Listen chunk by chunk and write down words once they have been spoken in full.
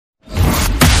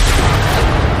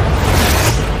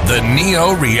The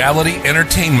Neo Reality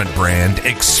Entertainment brand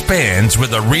expands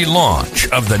with a relaunch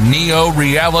of the Neo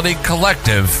Reality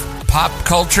Collective Pop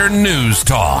Culture News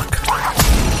Talk.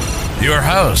 Your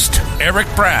host, Eric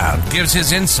Brown, gives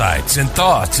his insights and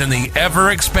thoughts in the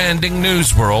ever-expanding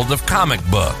news world of comic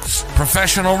books,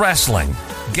 professional wrestling,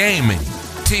 gaming,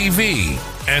 TV,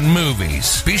 and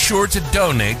movies. Be sure to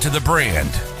donate to the brand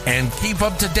and keep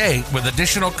up to date with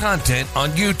additional content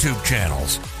on YouTube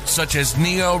channels such as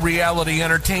Neo Reality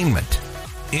Entertainment,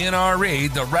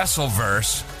 NRE The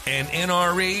Wrestleverse, and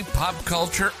NRE Pop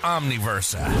Culture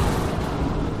Omniversa.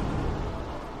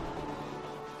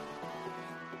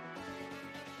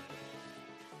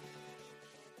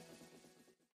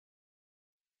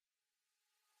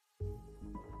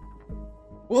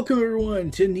 Welcome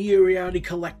everyone to Neo Reality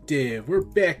Collective. We're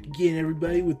back again,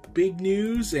 everybody, with the big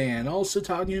news and also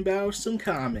talking about some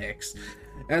comics.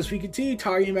 As we continue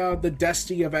talking about the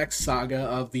Destiny of X saga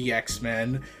of the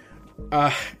X-Men,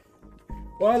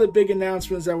 one of the big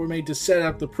announcements that were made to set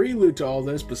up the prelude to all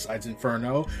this, besides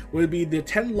Inferno, would be the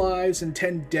 10 Lives and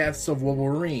 10 Deaths of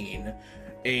Wolverine,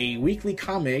 a weekly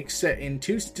comic set in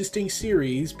two distinct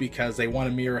series because they want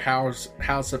to mirror House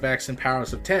of X and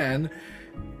Powers of 10.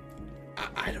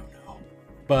 I don't know.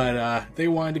 But they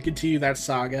wanted to continue that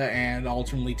saga and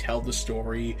ultimately tell the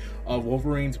story of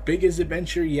Wolverine's biggest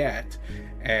adventure yet.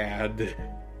 And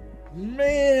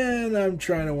man, I'm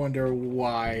trying to wonder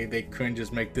why they couldn't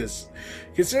just make this.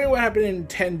 Considering what happened in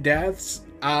 10 Deaths,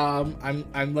 I'm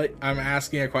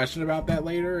asking a question about that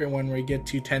later, and when we get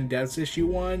to 10 Deaths issue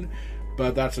 1,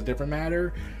 but that's a different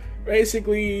matter.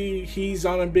 Basically, he's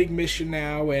on a big mission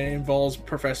now, and it involves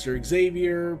Professor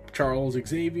Xavier, Charles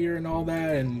Xavier, and all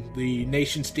that, and the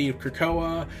nation-state of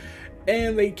Krakoa.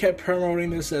 And they kept promoting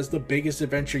this as the biggest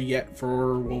adventure yet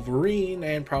for Wolverine,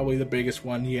 and probably the biggest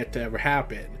one yet to ever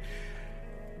happen.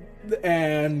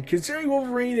 And considering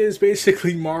Wolverine is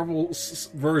basically Marvel's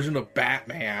version of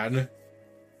Batman,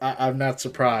 I'm not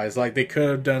surprised. Like, they could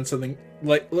have done something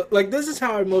like this is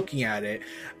how I'm looking at it.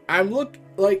 I'm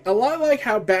like a lot like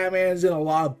how Batman's in a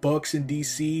lot of books in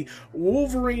DC.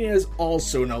 Wolverine is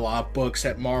also in a lot of books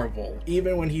at Marvel,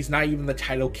 even when he's not even the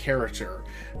title character.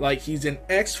 Like, he's in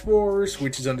X-Force,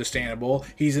 which is understandable.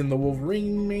 He's in the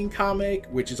Wolverine main comic,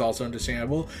 which is also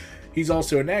understandable. He's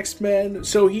also in X-Men,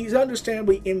 so he's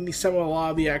understandably in a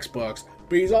lot of the X books.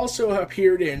 But he's also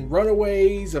appeared in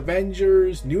Runaways,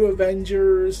 Avengers, New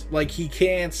Avengers. Like, he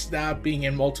can't stop being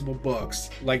in multiple books.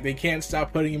 Like, they can't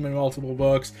stop putting him in multiple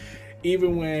books.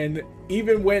 Even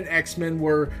when X-Men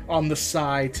were on the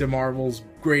side to Marvel's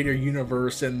greater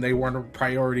universe and they weren't a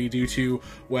priority due to,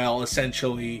 well,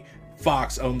 essentially,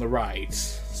 Fox owned the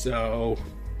rights. So,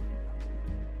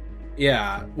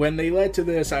 yeah, when they led to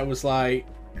this, I was like...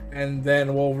 And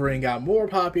then Wolverine got more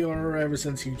popular ever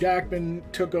since Hugh Jackman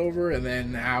took over, and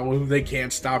then now they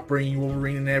can't stop bringing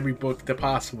Wolverine in every book to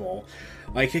possible.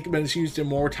 Like, Hickman's used him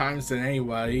more times than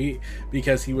anybody,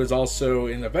 because he was also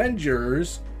in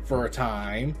Avengers for a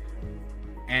time,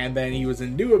 and then he was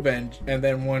in New Avengers, and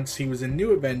then once he was in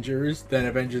New Avengers, then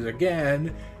Avengers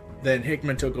again, then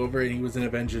Hickman took over and he was in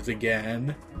Avengers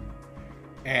again,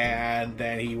 and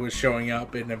then he was showing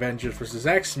up in Avengers vs.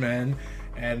 X-Men.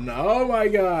 And oh my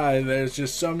god, there's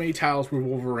just so many titles with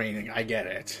Wolverine. I get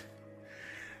it.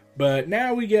 But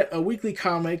now we get a weekly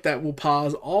comic that will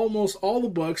pause almost all the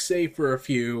books, save for a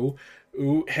few,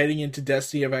 heading into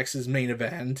Destiny of X's main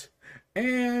event.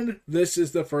 And this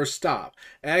is the first stop.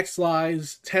 X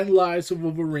Lives, 10 Lives of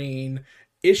Wolverine,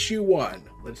 issue 1.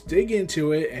 Let's dig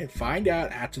into it and find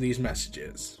out after these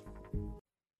messages.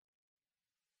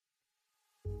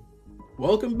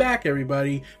 Welcome back,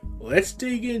 everybody. Let's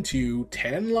dig into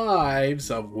 10 Lives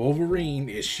of Wolverine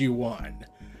issue 1.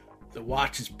 The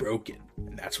watch is broken,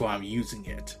 and that's why I'm using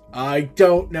it. I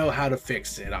don't know how to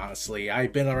fix it, honestly.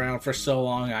 I've been around for so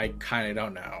long, I kinda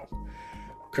don't know.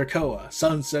 Krakoa,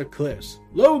 Sunset Cliffs.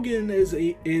 Logan is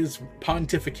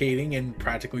pontificating and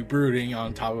practically brooding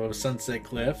on top of Sunset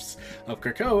Cliffs of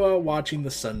Krakoa, watching the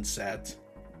sunset.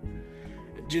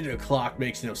 A digital clock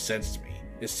makes no sense to me.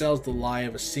 It sells the lie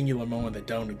of a singular moment that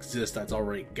don't exist, that's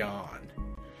already gone.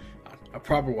 A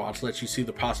proper watch lets you see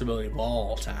the possibility of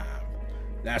all time.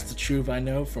 That's the truth I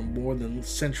know from more than a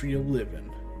century of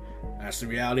living. That's the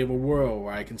reality of a world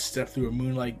where I can step through a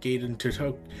moonlight gate in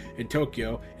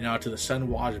Tokyo and onto the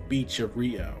sun-washed beach of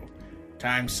Rio.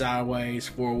 Time sideways,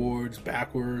 forwards,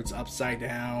 backwards, upside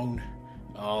down,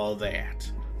 all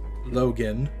that.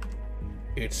 Logan,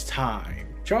 it's time.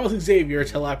 Charles Xavier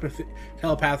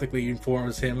telepathically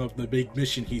informs him of the big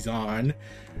mission he's on.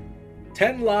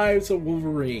 10 Lives of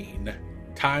Wolverine.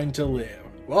 Time to live.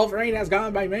 Wolverine has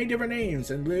gone by many different names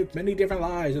and lived many different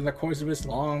lives in the course of his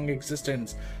long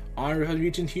existence. Armed with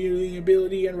mutant healing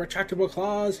ability and retractable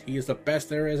claws, he is the best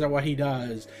there is at what he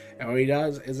does. And what he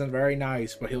does isn't very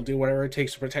nice, but he'll do whatever it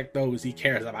takes to protect those he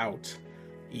cares about.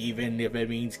 Even if it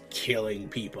means killing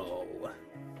people.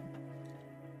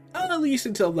 At least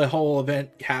until the whole event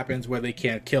happens where they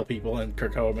can't kill people, and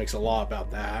Krakoa makes a law about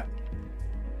that.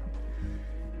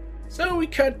 So we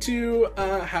cut to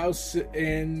a house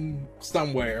in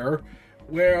somewhere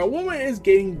where a woman is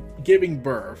giving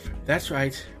birth. That's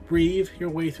right, breathe your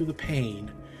way through the pain.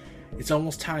 It's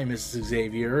almost time, Mrs.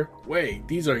 Xavier. Wait,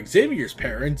 these are Xavier's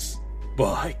parents?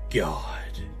 By God.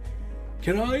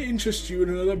 Can I interest you in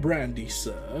another brandy,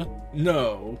 sir?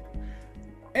 No.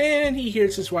 And he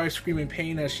hears his wife scream in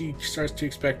pain as she starts to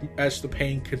expect as the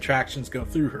pain contractions go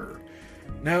through her.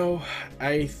 No,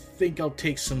 I think I'll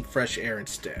take some fresh air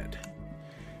instead.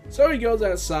 So he goes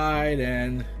outside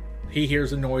and he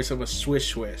hears the noise of a swish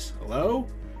swish. Hello?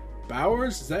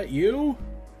 Bowers, is that you?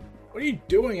 What are you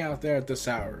doing out there at this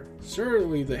hour?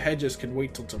 Surely the hedges can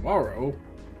wait till tomorrow.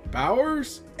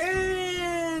 Bowers?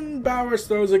 And Bowers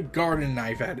throws a garden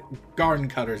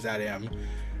cutters at him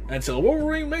until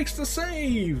Wolverine makes the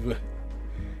save.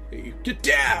 Hey, get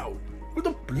down! What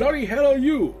the bloody hell are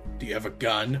you? Do you have a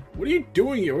gun? What are you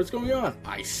doing here? What's going on?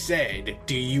 I said,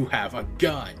 do you have a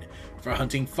gun? For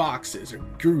hunting foxes or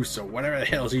goose or whatever the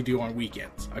hell you do on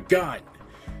weekends. A gun.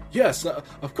 Yes,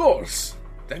 of course.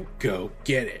 Then go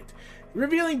get it.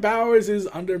 Revealing Bowers is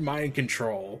under mind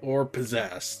control or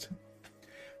possessed.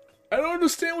 I don't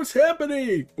understand what's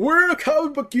happening. We're in a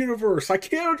comic book universe. I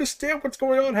can't understand what's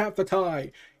going on half the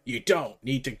time. You don't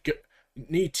need to go.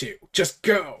 Just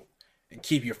go and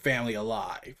keep your family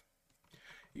alive.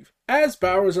 As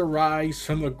Bowers arrives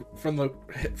from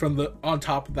the on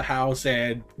top of the house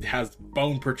and has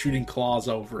bone protruding claws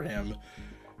over him.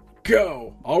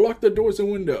 Go! I'll lock the doors and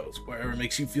windows. Whatever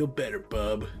makes you feel better,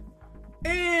 bub.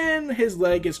 And his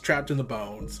leg is trapped in the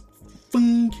bones.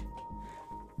 Fung!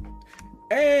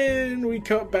 And we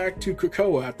cut back to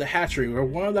Krakoa at the hatchery, where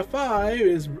one of the five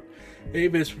is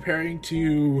preparing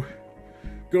to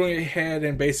going ahead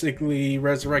and basically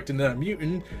resurrect another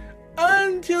mutant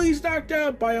until he's knocked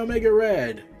out by Omega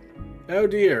Red. Oh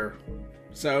dear.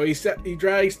 So he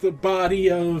drags the body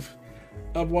of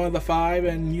one of the five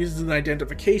and uses an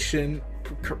identification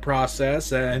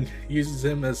process and uses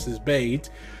him as his bait.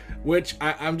 Which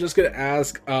I'm just gonna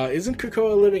ask, isn't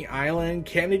Krakoa a living island?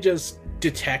 Can he just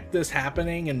detect this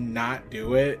happening and not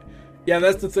do it? Yeah,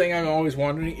 that's the thing I'm always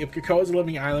wondering. If Krakoa's a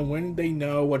living island, wouldn't they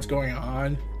know what's going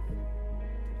on?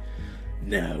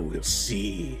 Now we'll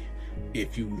see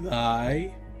if you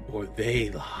lie or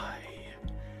they lie.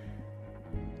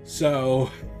 So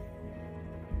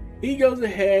he goes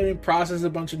ahead and processes a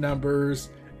bunch of numbers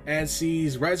and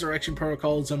sees Resurrection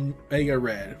Protocols Omega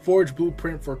Red, forged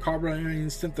blueprint for carbon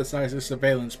synthesizer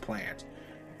surveillance plant.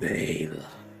 They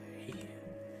lie.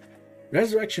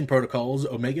 Resurrection Protocols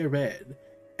Omega Red.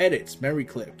 Edits, memory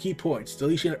clip, key points,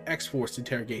 deletion of X-Force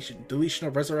interrogation, deletion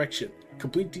of Resurrection.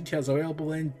 Complete details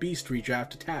available in Beast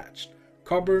redraft attached.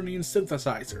 Carbonian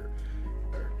synthesizer.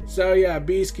 So yeah,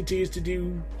 Beast continues to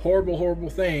do horrible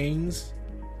things.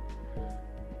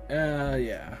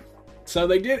 Yeah. So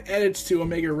they did edits to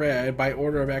Omega Red by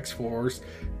order of X-Force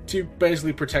to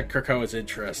basically protect Krakoa's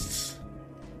interests.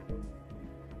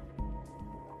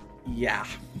 Yeah.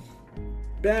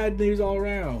 Bad news all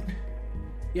around.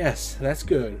 Yes, that's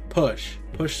good. Push.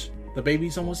 The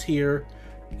baby's almost here.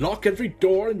 Lock every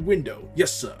door and window.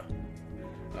 Yes, sir.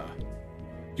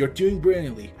 You're doing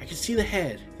brilliantly. I can see the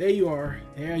head. There you are,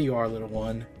 little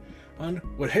one.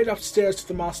 We'll head upstairs to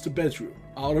the master bedroom.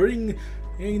 I'll ring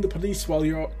the police while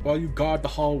you guard the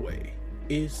hallway.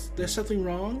 Is there something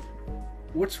wrong?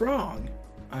 What's wrong?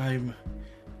 I'm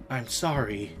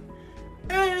sorry.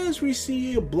 As we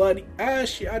see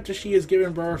after she has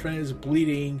given birth and is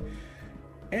bleeding,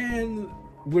 and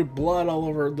with blood all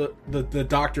over the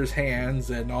doctor's hands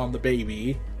and on the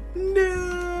baby.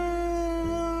 No!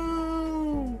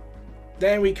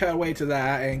 Then we cut away to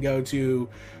that and go to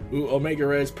Omega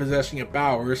Red's possession of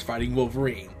Bowers fighting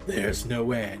Wolverine. There's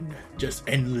no end, just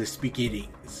endless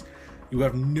beginnings. You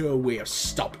have no way of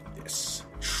stopping this.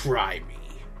 Try me.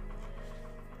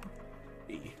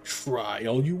 Try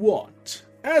all you want.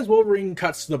 As Wolverine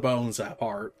cuts the bones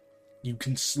apart, you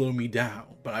can slow me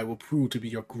down, but I will prove to be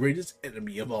your greatest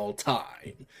enemy of all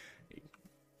time.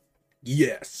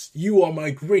 Yes, you are my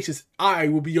greatest. I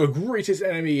will be your greatest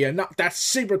enemy and not that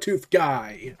saber-toothed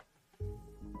guy.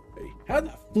 Hey, how the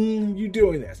f*** are you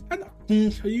doing this? How the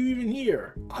f*** are you even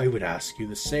here? I would ask you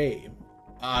the same.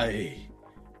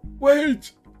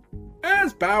 Wait!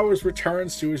 As Bowers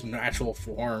returns to his natural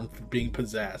form from being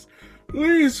possessed.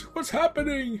 Please, what's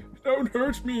happening? Don't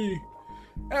hurt me.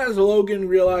 As Logan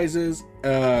realizes,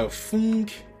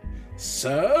 Funk,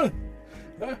 sir?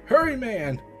 Hurry,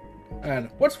 man! And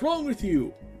what's wrong with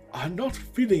you? I'm not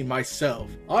feeling myself.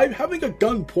 I'm having a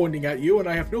gun pointing at you and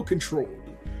I have no control.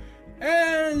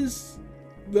 As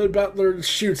the butler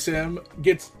shoots him,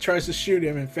 tries to shoot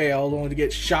him and fails, only to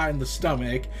get shot in the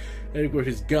stomach with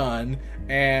his gun,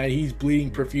 and he's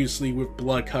bleeding profusely with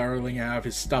blood curling out of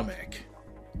his stomach.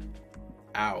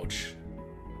 Ouch.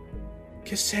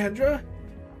 Cassandra?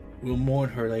 We'll mourn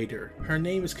her later. Her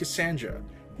name is Cassandra.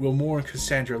 We'll mourn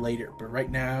Cassandra later, but right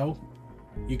now,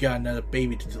 you got another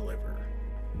baby to deliver.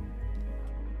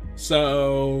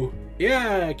 So,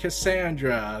 yeah,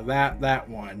 Cassandra, that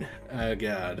one. Oh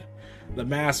god. The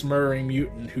mass murdering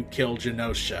mutant who killed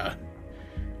Genosha.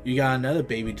 You got another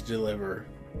baby to deliver.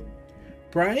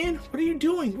 Brian, what are you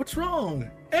doing? What's wrong?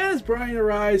 As Brian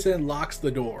arrives and locks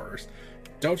the doors.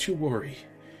 Don't you worry.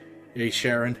 Hey,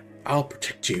 Sharon, I'll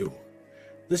protect you.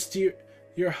 Listen to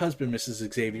your husband,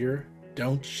 Mrs. Xavier.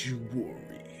 Don't you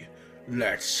worry.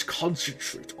 Let's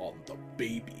concentrate on the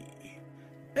baby.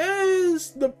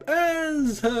 As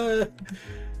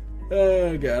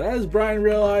Brian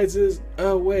realizes,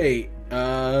 oh wait,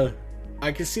 I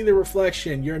can see the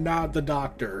reflection. You're not the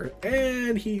doctor,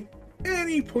 and he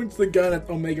points the gun at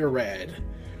Omega Red.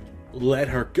 Let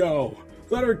her go.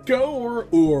 Let her go,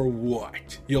 or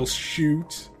what? You'll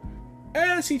shoot.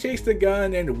 As he takes the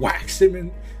gun and whacks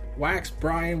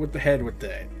Brian with the head with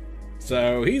it.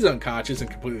 So he's unconscious and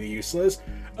completely useless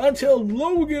until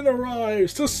Logan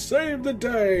arrives to save the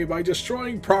day by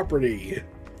destroying property.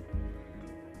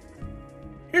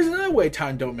 Here's another way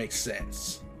time don't make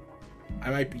sense.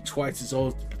 I might be twice as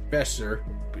old as the professor,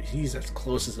 but he's as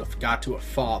close as I've got to a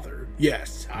father.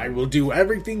 Yes, I will do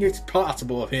everything that's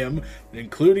possible of him,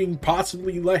 including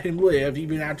possibly let him live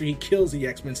even after he kills the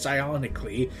X-Men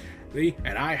psionically.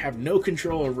 And I have no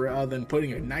control over it other than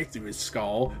putting a knife through his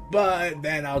skull, but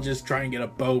then I'll just try and get a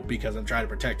boat because I'm trying to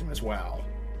protect him as well.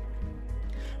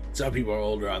 Some people are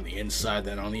older on the inside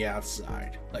than on the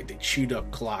outside, like they chewed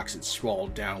up clocks and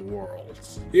swallowed down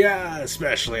worlds. Yeah,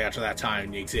 especially after that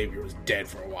time Xavier was dead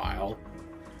for a while.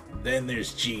 Then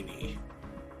there's Jeannie.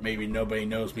 Maybe nobody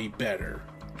knows me better.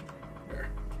 Or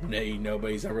maybe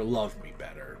nobody's ever loved me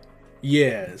better.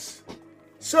 Yes.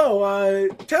 So,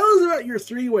 tell us about your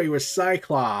three-way with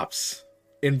Cyclops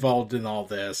involved in all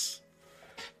this.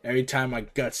 Every time my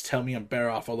guts tell me I'm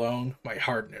better off alone, my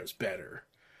heart knows better.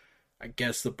 I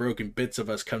guess the broken bits of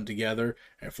us come together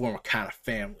and form a kind of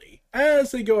family, as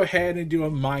they go ahead and do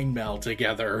a mind meld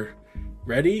together.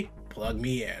 Ready? Plug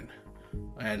me in.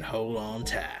 And hold on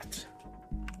tight.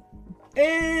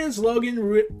 As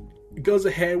Logan goes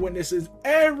ahead, witnesses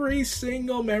every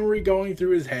single memory going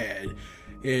through his head.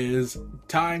 His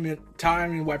time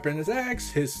in Weapons X,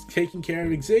 his taking care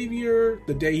of Xavier,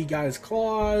 the day he got his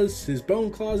claws, his bone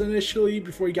claws initially,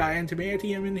 before he got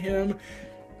adamantium in him,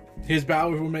 his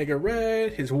battle with Omega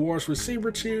Red, his wars with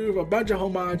Sabretooth, a bunch of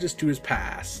homages to his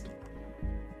past.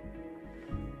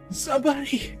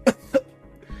 Somebody!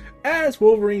 As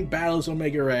Wolverine battles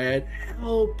Omega Red,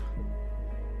 help!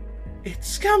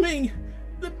 It's coming!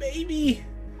 The baby!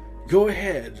 Go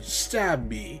ahead, stab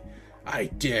me. I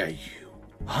dare you.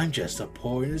 I'm just a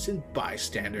poor innocent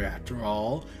bystander after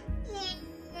all.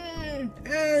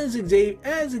 As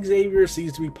Xavier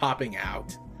seems to be popping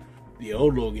out, the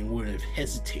old Logan wouldn't have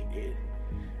hesitated.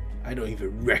 I don't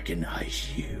even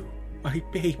recognize you. My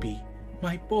baby.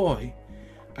 My boy.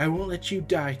 I won't let you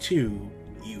die too.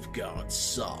 You've gone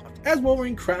soft. As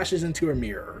Wolverine crashes into a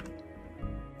mirror.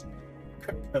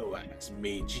 Krakoa has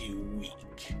made you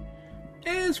weak.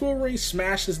 As Wolverine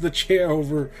smashes the chair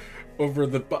over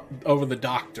the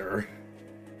doctor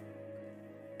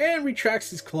and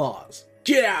retracts his claws.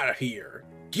 Get out of here!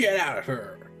 Get out of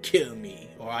her! Kill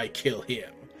me, or I kill him.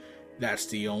 That's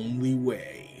the only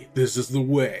way. This is the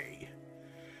way.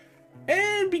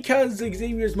 And because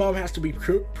Xavier's mom has to be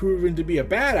proven to be a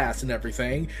badass and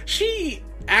everything, she,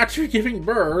 after giving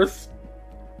birth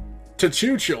to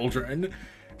 2 children,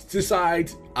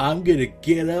 decides, I'm gonna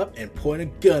get up and point a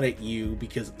gun at you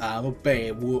because I'm a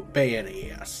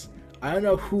badass. I don't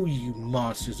know who you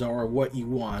monsters are or what you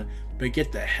want, but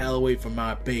get the hell away from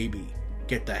my baby.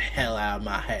 Get the hell out of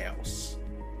my house.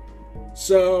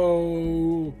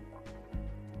 So,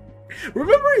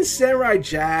 remember in Samurai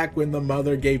Jack when the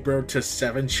mother gave birth to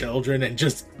 7 children and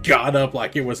just got up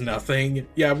like it was nothing?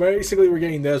 Yeah, basically we're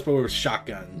getting this, but with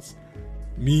shotguns.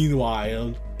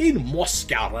 Meanwhile, in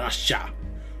Moscow, Russia,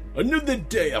 another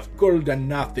day of gold and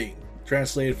nothing.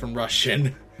 Translated from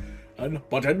Russian.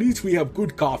 But at least we have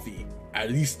good coffee.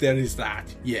 At least there is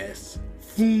that. Yes.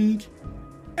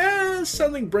 As as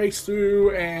something breaks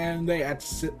through and they have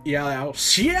to yell out,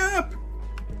 "Ship!"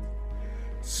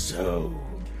 "So,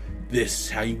 this is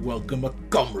how you welcome a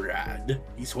comrade?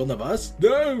 He's one of us?"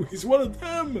 "No, he's one of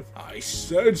them." "I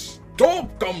said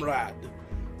stop, comrade.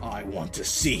 I want to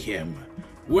see him.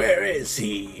 Where is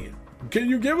he?" "Can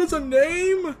you give us a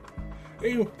name?"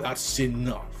 "Hey, that's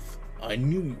enough. I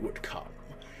knew you would come.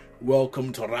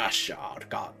 Welcome to Russia,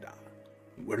 Arkada.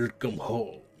 Welcome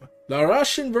home." The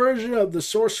Russian version of the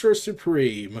Sorcerer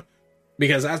Supreme,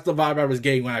 because that's the vibe I was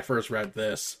getting when I first read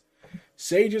this.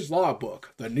 Sage's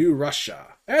Logbook, the New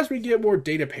Russia. As we get more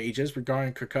data pages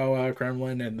regarding Krakoa,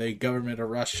 Kremlin, and the government of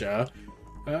Russia,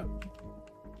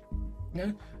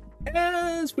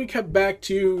 as we come back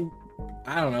to,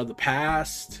 I don't know, the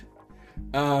past,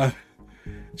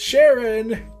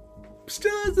 Sharon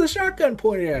still has the shotgun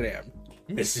pointed at him.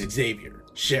 "Mrs. Xavier,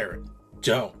 Sharon,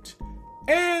 don't,"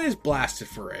 and is blasted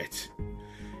for it.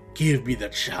 "Give me the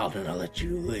child and I'll let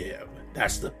you live.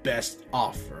 That's the best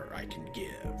offer I can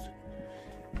give."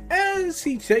 As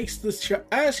he takes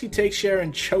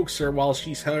Sharon, chokes her while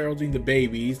she's holding the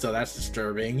baby, so that's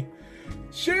disturbing.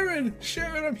 Sharon,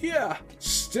 I'm here.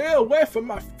 Stay away from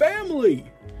my family."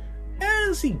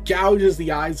 As he gouges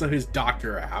the eyes of his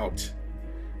doctor out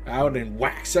and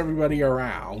whacks everybody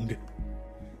around.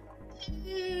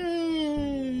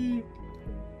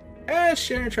 As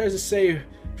Sharon tries to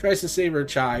save her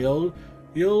child,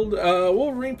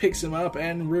 Wolverine picks him up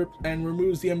and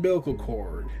removes the umbilical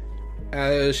cord.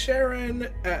 As Sharon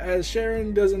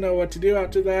doesn't know what to do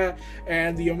after that,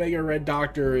 and the Omega Red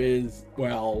Doctor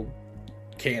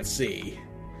can't see.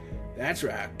 "That's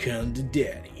right, come to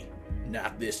Daddy.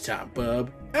 Not this time,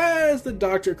 bub." As the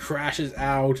Doctor crashes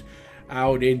out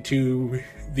into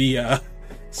the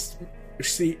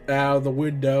out of the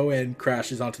window and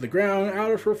crashes onto the ground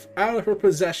out of her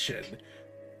possession.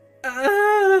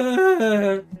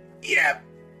 Yep,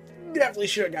 definitely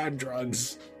should have gotten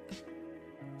drugs.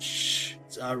 Shh,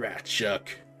 it's alright, Chuck.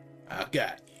 I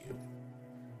got you.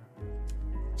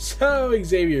 So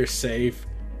Xavier's safe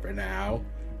for now,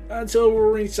 until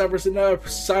Wolverine suffers another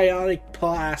psionic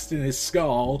blast in his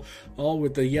skull, all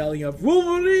with the yelling of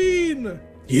 "Wolverine!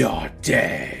 You're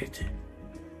dead!"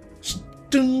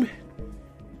 Stung.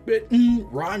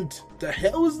 Ron, the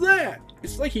hell was that?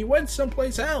 It's like he went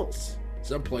someplace else.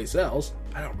 Someplace else?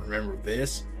 I don't remember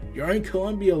this. You're in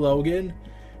Columbia, Logan,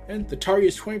 and the target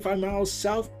is 25 miles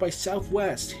south by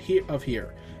southwest of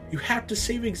here. You have to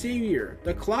save Xavier.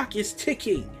 The clock is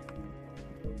ticking.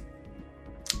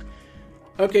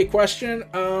 Okay, question.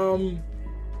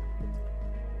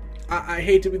 I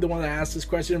hate to be the one that asks this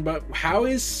question, but how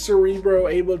is Cerebro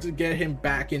able to get him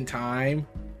back in time?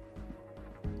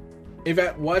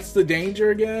 What's the danger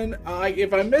again?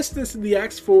 If I missed this in the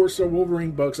X-Force or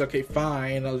Wolverine books, okay,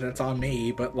 fine, that's on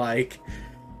me, but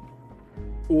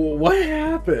what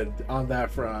happened on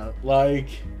that front?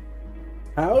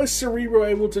 How is Cerebro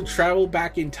able to travel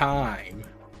back in time?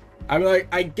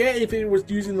 I get if it was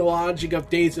using the logic of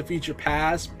Days of Future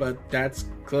Past, but that's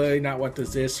clearly not what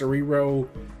this is. Cerebro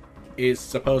is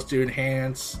supposed to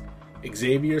enhance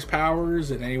Xavier's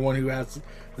powers, and anyone who has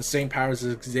the same powers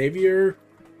as Xavier.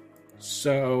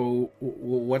 So,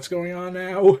 what's going on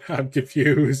now? I'm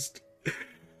confused.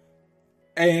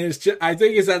 And it's just, I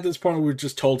think it's at this point we're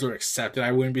just told to accept it.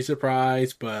 I wouldn't be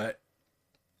surprised, but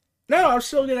no, I'm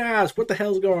still gonna ask, what the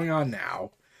hell's going on now?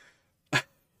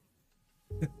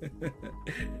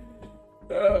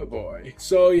 Oh boy.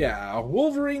 So yeah,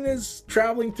 Wolverine is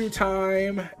traveling through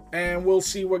time, and we'll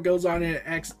see what goes on in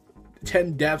X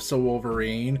 10 Deaths of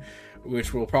Wolverine,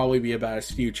 which will probably be about his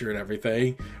future and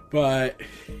everything, but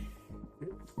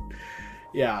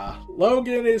yeah,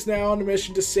 Logan is now on a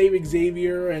mission to save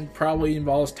Xavier, and probably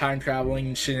involves time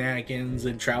traveling shenanigans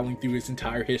and traveling through his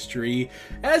entire history.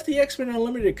 As the X-Men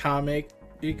Unlimited comics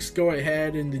go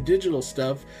ahead and the digital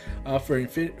stuff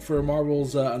for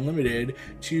Marvel's Unlimited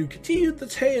to continue the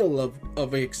tale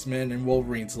of X-Men and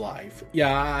Wolverine's life.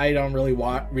 Yeah, I don't really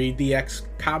read the X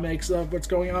comics of what's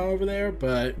going on over there,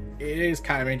 but it is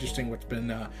kind of interesting what's been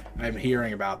I'm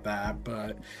hearing about that,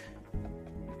 but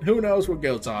who knows what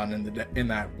goes on in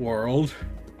that world.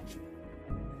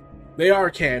 They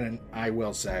are canon, I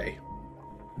will say.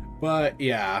 But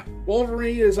yeah,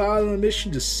 Wolverine is on a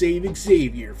mission to save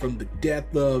Xavier from the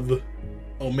death of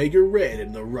Omega Red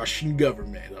and the Russian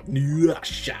government of New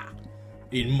Russia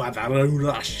in Mother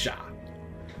Russia.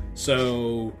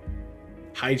 So,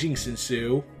 hijinks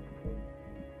ensue.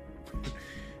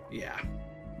 Yeah.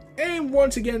 And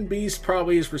once again, Beast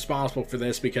probably is responsible for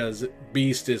this, because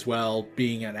Beast is,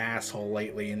 being an asshole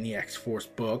lately in the X-Force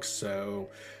books, so,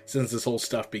 since this whole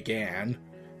stuff began.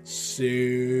 So,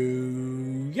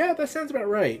 yeah, that sounds about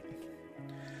right.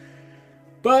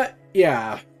 But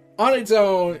yeah, on its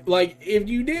own, like, if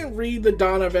you didn't read the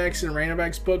Dawn of X and Reign of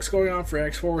X books going on for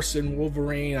X-Force and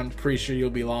Wolverine, I'm pretty sure you'll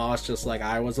be lost, just like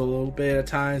I was a little bit at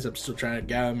times. I'm still trying to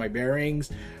gather my bearings,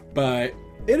 but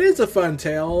it is a fun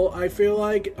tale, I feel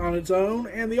like, on its own,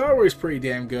 and the artwork is pretty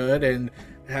damn good, and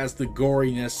has the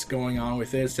goriness going on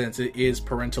with it since it is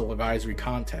parental advisory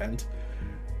content.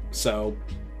 So,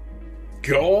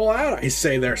 go all out, I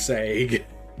say they're saying.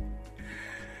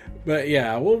 But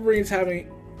yeah, Wolverine's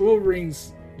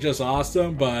just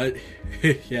awesome, but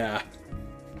yeah,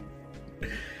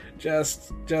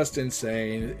 just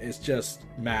insane. It's just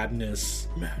madness.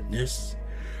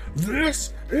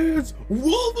 This is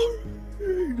Wolverine.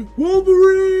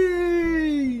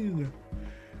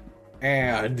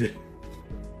 And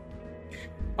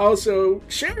also,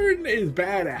 Sharon is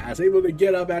badass, able to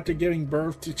get up after giving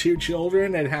birth to 2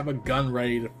 children and have a gun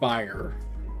ready to fire.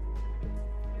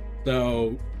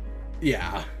 So,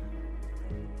 yeah.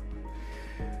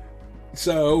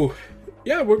 So,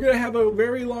 yeah, we're gonna have a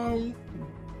very long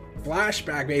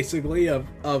flashback, basically, of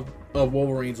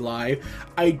Wolverine's life.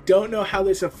 I don't know how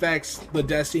this affects the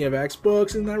Destiny of X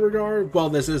books in that regard. Well,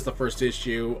 this is the first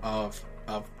issue of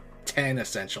 10,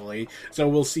 essentially. So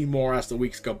we'll see more as the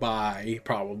weeks go by,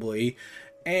 probably.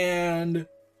 And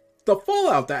the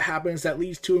fallout that happens that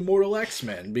leads to Immortal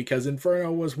X-Men, because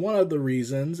Inferno was one of the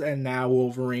reasons, and now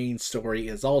Wolverine's story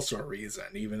is also a reason,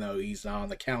 even though he's not on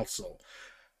the council.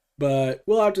 But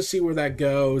we'll have to see where that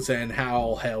goes and how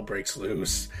all hell breaks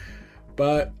loose.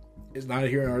 But it's neither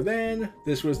here nor then.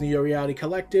 This was Neo Reality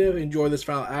Collective. Enjoy this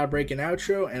final ad break and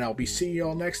outro, and I'll be seeing you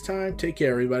all next time. Take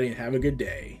care, everybody, and have a good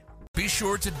day. Be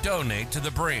sure to donate to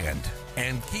the brand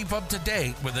and keep up to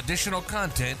date with additional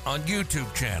content on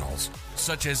YouTube channels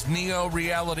such as Neo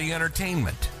Reality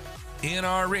Entertainment,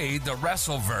 NRE The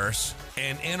Wrestleverse,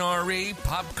 and NRE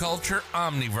Pop Culture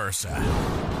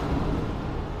Omniversa.